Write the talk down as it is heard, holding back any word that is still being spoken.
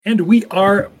And we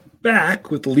are back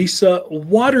with Lisa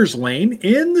Waterslane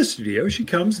in the studio. She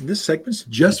comes in this segment's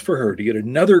just for her to get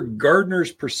another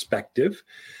gardener's perspective.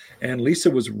 And Lisa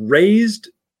was raised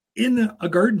in a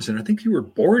garden center. I think you were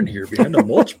born here behind a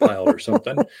mulch pile or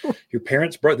something. Your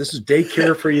parents brought this is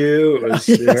daycare for you. It was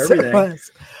everything. It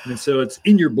was. And so it's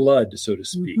in your blood, so to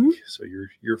speak. Mm-hmm. So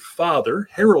your father,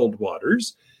 Harold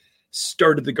Waters,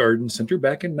 started the garden center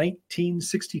back in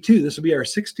 1962. This will be our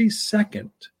 62nd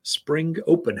spring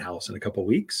open house in a couple of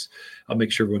weeks. I'll make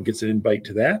sure everyone gets an invite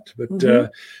to that, but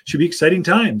should be exciting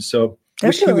times. So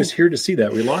wish he was here to see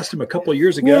that. We lost him a couple of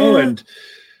years ago, and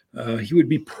he would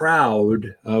be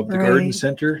proud of the garden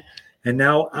center. And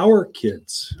now our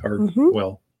kids are,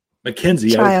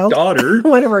 Mackenzie, our daughter,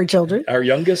 one of our children, our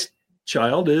youngest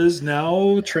child is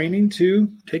now training to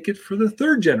take it for the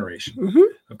third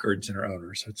generation of garden center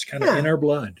owners. So it's kind of in our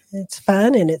blood. It's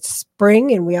fun and it's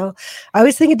spring, and I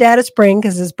always think of Dad at spring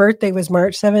because his birthday was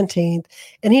March 17th,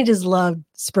 and he just loved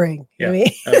spring. Yeah, I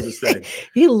mean, that was the thing.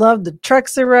 He loved the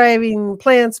trucks arriving,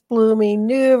 plants blooming,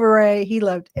 new variety. He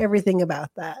loved everything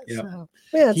about that. Yeah.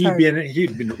 So,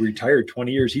 he'd been retired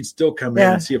 20 years. He'd still come in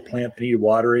and see a plant that needed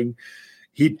watering.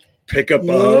 He'd pick up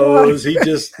those.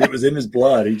 It was in his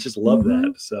blood. He just loved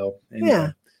that. So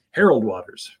anyway, Harold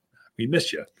Waters, we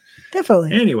miss you.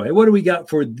 Definitely. Anyway, what do we got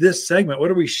for this segment? What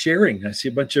are we sharing? I see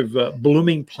a bunch of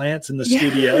blooming plants in the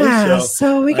studio.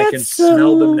 So we got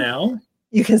smell them now.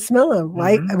 You can smell them.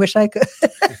 I wish I could.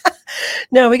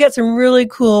 No, we got some really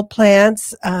cool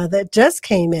plants that just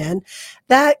came in.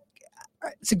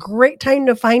 It's a great time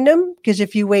to find them, because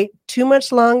if you wait too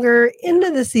much longer into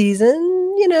the season,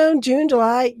 June,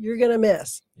 July, you're going to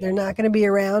miss. They're not going to be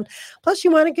around. Plus,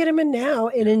 you want to get them in now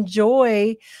and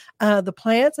enjoy the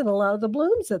plants and a lot of the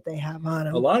blooms that they have on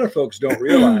them. A lot of folks don't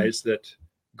realize that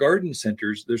garden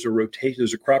centers, there's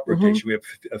a crop rotation. We have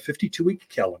a 52-week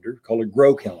calendar called a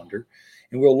grow calendar,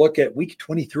 and we'll look at week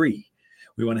 23.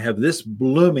 We want to have this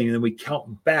blooming, and then we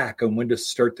count back on when to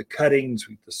start the cuttings,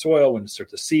 the soil, when to start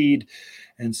the seed.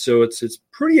 And so it's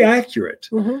pretty accurate.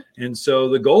 And so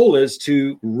the goal is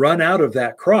to run out of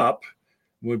that crop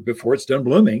before it's done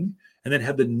blooming, and then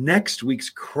have the next week's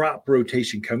crop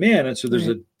rotation come in. And so there's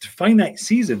a finite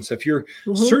season. So if you're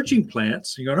searching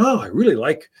plants, you're going, I really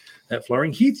like that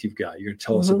flowering heath you've got. You're going to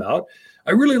tell us about.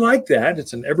 I really like that.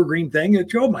 It's an evergreen thing.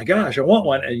 Oh my gosh, I want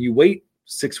one. And you wait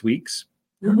 6 weeks.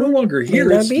 You're no longer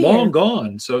here. It's long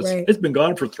gone. So it's been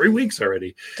gone for 3 weeks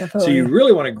already. Definitely. So you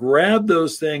really want to grab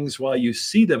those things while you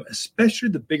see them, especially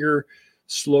the bigger,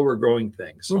 slower growing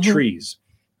things, trees.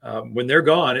 When they're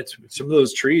gone, it's some of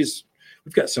those trees.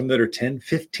 We've got some that are 10,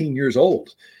 15 years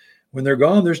old. When they're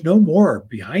gone, there's no more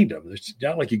behind them. It's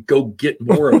not like you go get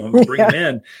more of them, bring them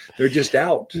in. They're just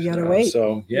out. You got to wait.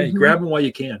 So you grab them while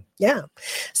you can. Yeah.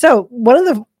 So one of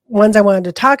the ones I wanted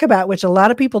to talk about, which a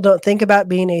lot of people don't think about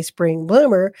being a spring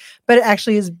bloomer, but it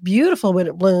actually is beautiful when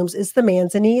it blooms, is the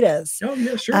manzanitas. Oh,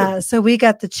 yeah, sure. So we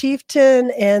got the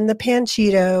chieftain and the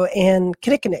panchito and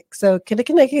kinnikinick. So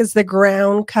kinnikinick is the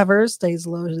ground cover, stays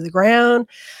low to the ground,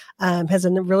 has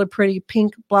a really pretty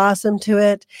pink blossom to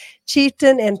it.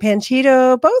 Chieftain and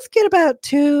panchito both get about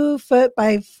 2 foot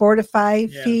by 4 to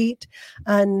 5 feet.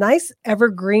 Nice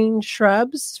evergreen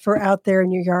shrubs for out there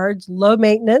in your yards, low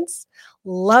maintenance.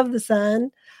 Love the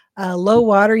sun, low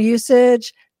water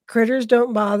usage. Critters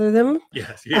don't bother them.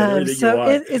 Yes, so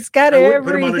it's got everything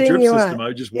put them on a drip you system. want. I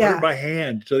would just water by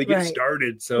hand until they get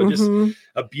started. So just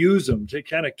abuse them, to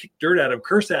kind of kick dirt at them,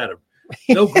 curse at them.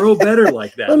 They'll grow better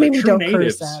like that. Well, maybe don't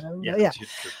curse at them.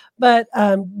 But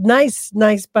nice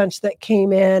bunch that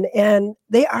came in, and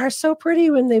they are so pretty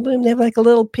when they bloom. They have like a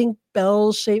little pink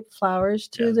bell-shaped flowers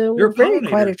to them. They're very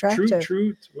quite attractive.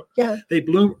 True. Yeah, they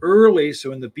bloom early,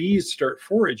 so when the bees start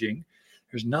foraging,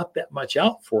 there's not that much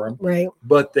out for them. Right,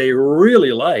 but they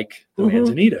really like the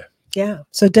manzanita. Yeah,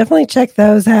 so definitely check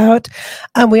those out.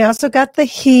 We also got the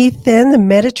heath in, the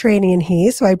Mediterranean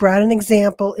heath. So I brought an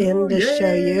example in to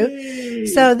show you.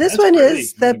 So this one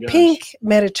is the pink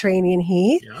Mediterranean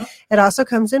heath. Yeah. It also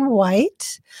comes in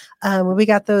white. We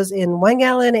got those in 1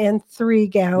 gallon and 3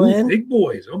 gallon. Ooh, big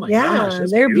boys. Oh my gosh. Yeah,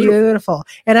 they're beautiful.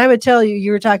 And I would tell you,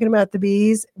 you were talking about the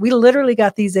bees. We literally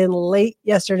got these in late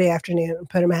yesterday afternoon and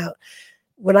put them out.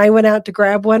 When I went out to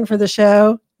grab one for the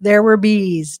show, there were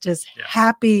bees, just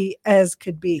happy as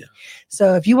could be. Yeah.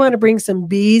 So if you want to bring some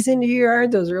bees into your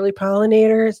yard, those early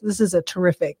pollinators, this is a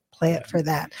terrific plant for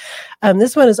that.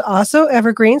 This one is also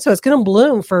evergreen, so it's going to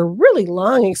bloom for a really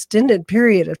long, extended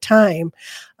period of time.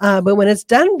 But when it's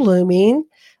done blooming,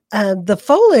 The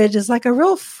foliage is like a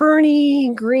real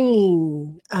ferny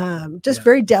green, just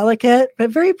very delicate, but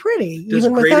very pretty, Does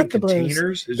even great without in the blooms.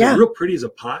 containers. Is Yeah. it real pretty as a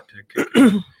pot?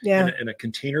 Yeah. In a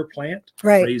container plant,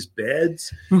 Right. raised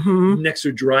beds Mm-hmm. next to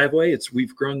a driveway.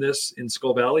 We've grown this in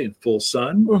Skull Valley in full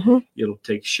sun. Mm-hmm. It'll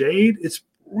take shade. It's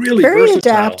really Very versatile.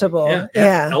 adaptable.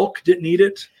 Yeah. Elk didn't eat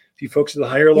it. A few folks at the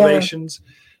higher elevations.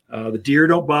 The deer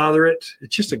don't bother it.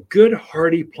 It's just a good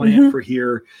hardy plant for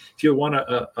here. If you want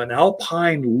an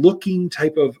alpine looking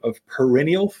type of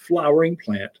perennial flowering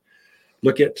plant,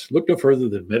 look no further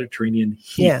than Mediterranean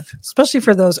heath. Yeah, especially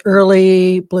for those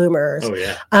early bloomers. Oh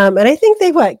yeah. And I think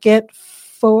they get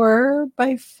 4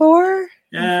 by 4.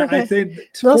 Yeah, I think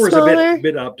little 4 is smaller? a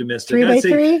bit optimistic. 3 by I'd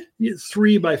say 3.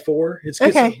 3 by 4. It's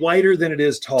Okay. wider than it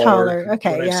is taller. Taller.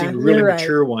 Okay, But I've yeah, seen really you're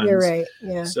mature right. ones. You're right.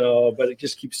 Yeah. So, but it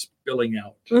just keeps spilling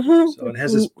out. Mhm. So it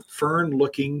has this fern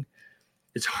looking.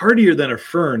 It's hardier than a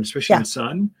fern, especially in the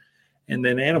sun. And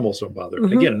then animals don't bother.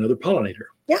 Again, another pollinator.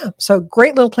 Yeah, so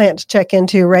great little plant to check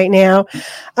into right now.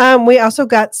 We also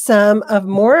got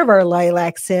more of our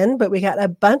lilacs in, but we got a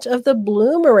bunch of the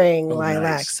bloomerang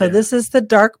lilacs. Nice. So this is the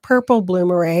dark purple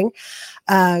bloomerang.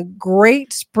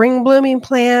 Great spring blooming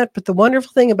plant, but the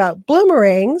wonderful thing about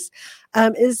bloomerangs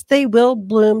is they will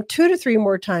bloom 2 to 3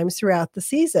 more times throughout the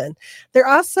season. They're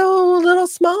also a little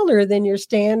smaller than your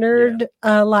standard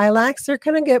lilacs. They're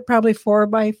going to get probably 4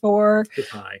 by 4. Hip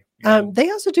high. They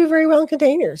also do very well in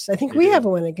containers. I think They we do. have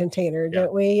one in container,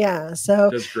 don't we? Yeah. So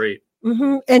That's great.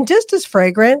 and just as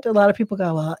fragrant. A lot of people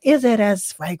go, "Well, is it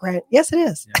as fragrant?" Yes, it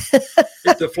is.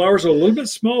 If the flowers are a little bit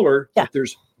smaller, Yeah. but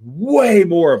there's way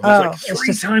more of them. Oh, It's it's like 3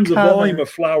 just times the covered. volume of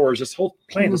flowers. This whole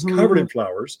plant is covered in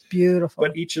flowers, Beautiful.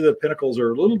 but each of the pinnacles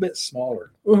are a little bit smaller.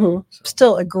 Mhm. So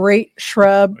Still a great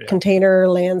shrub container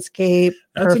landscape.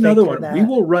 that's Perfect another for one. that. We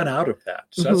will run out of that.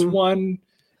 So that's one.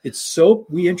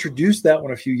 We introduced that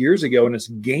one a few years ago, and it's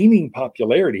gaining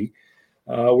popularity.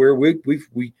 Where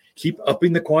we keep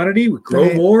upping the quantity, we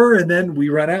grow more, and then we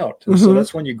run out. And so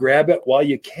that's when you grab it while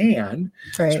you can,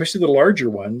 especially the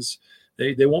larger ones.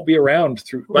 They won't be around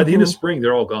by the end of spring.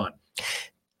 They're all gone.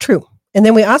 True. And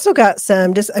then we also got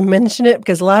I mentioned it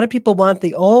because a lot of people want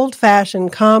the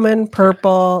old-fashioned common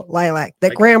purple lilac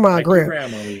that grandma grew.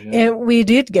 And we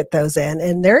did get those in,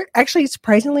 and they're actually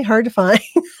surprisingly hard to find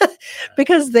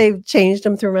because they've changed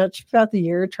them throughout the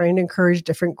year, trying to encourage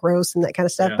different growths and that kind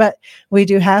of stuff. Yeah. But we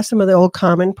do have some of the old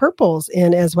common purples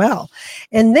in as well.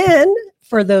 And then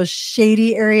for those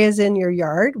shady areas in your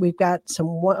yard, we've got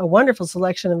a wonderful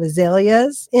selection of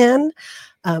azaleas in.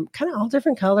 Kind of all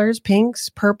different colors, pinks,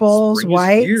 purples,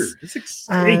 whites. It's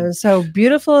exciting. So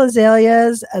beautiful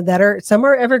azaleas some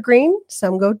are evergreen,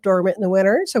 some go dormant in the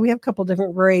winter. So we have a couple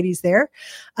different varieties there.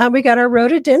 We got our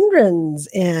rhododendrons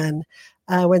in.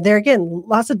 When there again,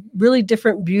 lots of really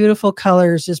different, beautiful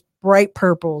colors, just bright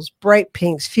purples, bright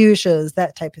pinks, fuchsias,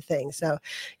 that type of thing. So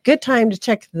good time to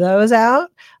check those out.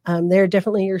 They're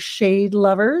definitely your shade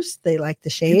lovers. They like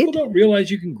the shade. People don't realize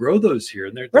you can grow those here,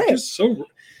 and they're just so.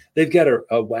 They've got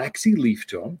a waxy leaf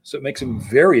to them, so it makes them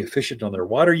very efficient on their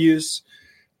water use.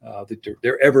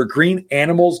 They're evergreen.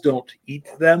 Animals don't eat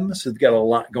them, so they've got a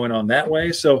lot going on that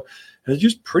way. So they're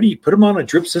just pretty. Put them on a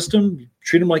drip system,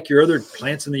 treat them like your other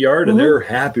plants in the yard, and they're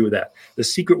happy with that. The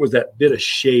secret was that bit of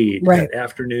shade, that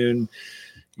afternoon.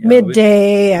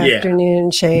 Midday,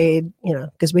 afternoon shade,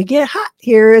 because we get hot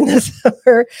here in the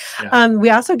summer. Yeah. We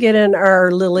also get in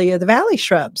our lily of the valley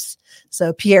shrubs.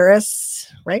 So Pieris,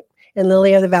 right? And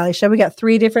lily of the valley shrub. We got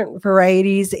 3 different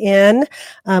varieties in.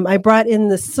 I brought in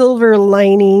the silver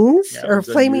linings or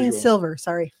flaming silver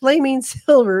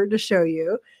to show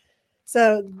you.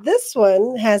 So this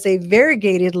one has a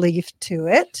variegated leaf to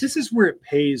it. This is where it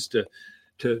pays to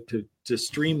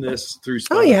stream this through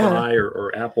Spotify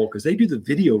or Apple, because they do the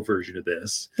video version of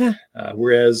this. Yeah.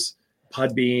 Whereas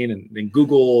Podbean and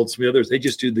Google and some others, they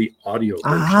just do the audio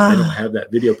version. They don't have that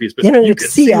video piece. But you can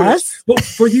see us. Well,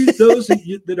 for those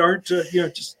that aren't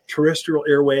just terrestrial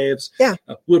airwaves,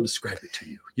 we'll describe it to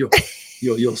you.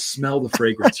 You'll smell the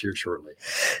fragrance here shortly.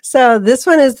 So this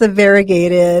one is the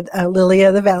variegated lily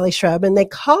of the valley shrub, and they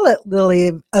call it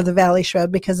lily of the valley shrub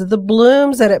because of the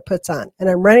blooms that it puts on. And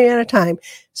I'm running out of time,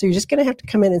 so you're just going to have to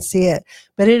come in and see it.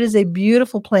 But it is a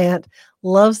beautiful plant.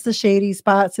 Loves the shady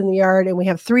spots in the yard, and we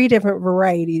have 3 different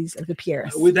varieties of the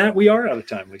Pieris. With that, we are out of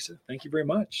time, Lisa. Thank you very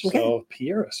much. Okay. So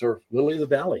Pieris, or lily of the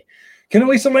valley. Ken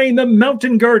and Lisa Lane, the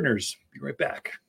Mountain Gardeners. Be right back.